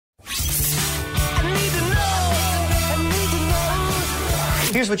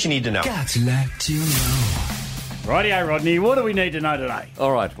Here's what you need to know. Got to let you know. Rightio, Rodney. What do we need to know today?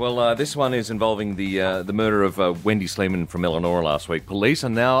 All right. Well, this one is involving the murder of Wendy Sleeman from Eleanor last week. Police are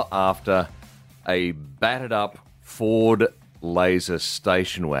now after a battered-up Ford Laser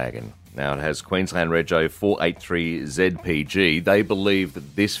station wagon. Now, it has Queensland Rego 483ZPG. They believe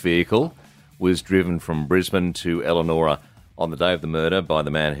that this vehicle was driven from Brisbane to Eleanor on the day of the murder by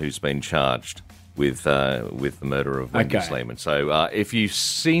the man who's been charged with the murder of Wendy Sleeman. So if you've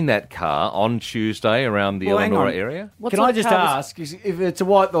seen that car on Tuesday around the Eleanor area... Can I just ask, if it's a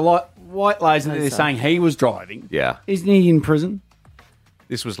white laser that they're saying he was driving, isn't he in prison?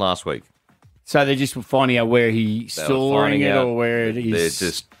 This was last week. So they're just finding out where he's storing it or where it is? They're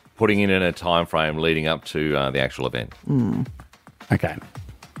just putting it in a time frame leading up to the actual event. Okay.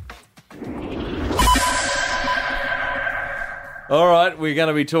 All right, we're going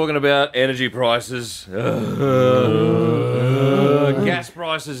to be talking about energy prices. Gas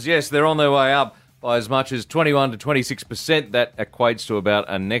prices, yes, they're on their way up by as much as 21 to 26%. That equates to about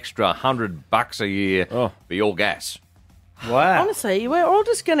an extra $100 a year for your gas. Wow. Honestly, we're all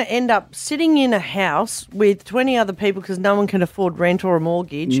just going to end up sitting in a house with 20 other people because no one can afford rent or a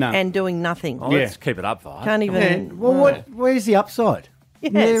mortgage and doing nothing. Oh, let's keep it up, Vi. Can't even... Yeah. Well, where's the upside?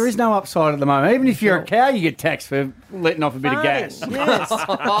 Yes. There is no upside at the moment. Even if you're a cow, you get taxed for letting off a bit of gas. Yes.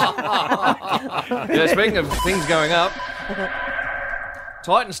 Speaking of things going up,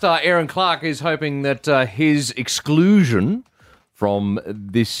 Titan star Aaron Clark is hoping that his exclusion from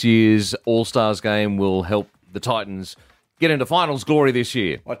this year's All-Stars game will help the Titans get into finals glory this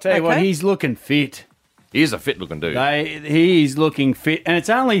year. I tell you what, he's looking fit. He is a fit-looking dude. He's looking fit. And it's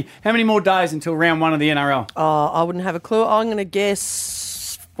only, how many more days until round one of the NRL? Oh, I wouldn't have a clue. I'm going to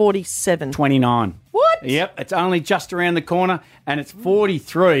guess 47. 29. What? Yep, it's only just around the corner, and it's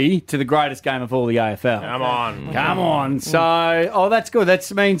 43 to the greatest game of all the AFL. Come on. So, that's good. That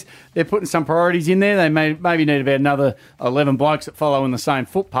means they're putting some priorities in there. They maybe need about another 11 blokes that follow in the same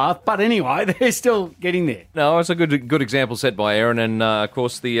footpath. But anyway, they're still getting there. No, it's a good example set by Aaron. And, of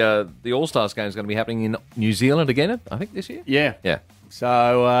course, the All-Stars game is going to be happening in New Zealand again, I think, this year. Yeah. Yeah.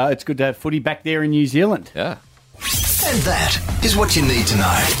 So, it's good to have footy back there in New Zealand. Yeah. And that is what you need to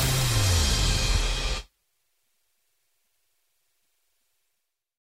know.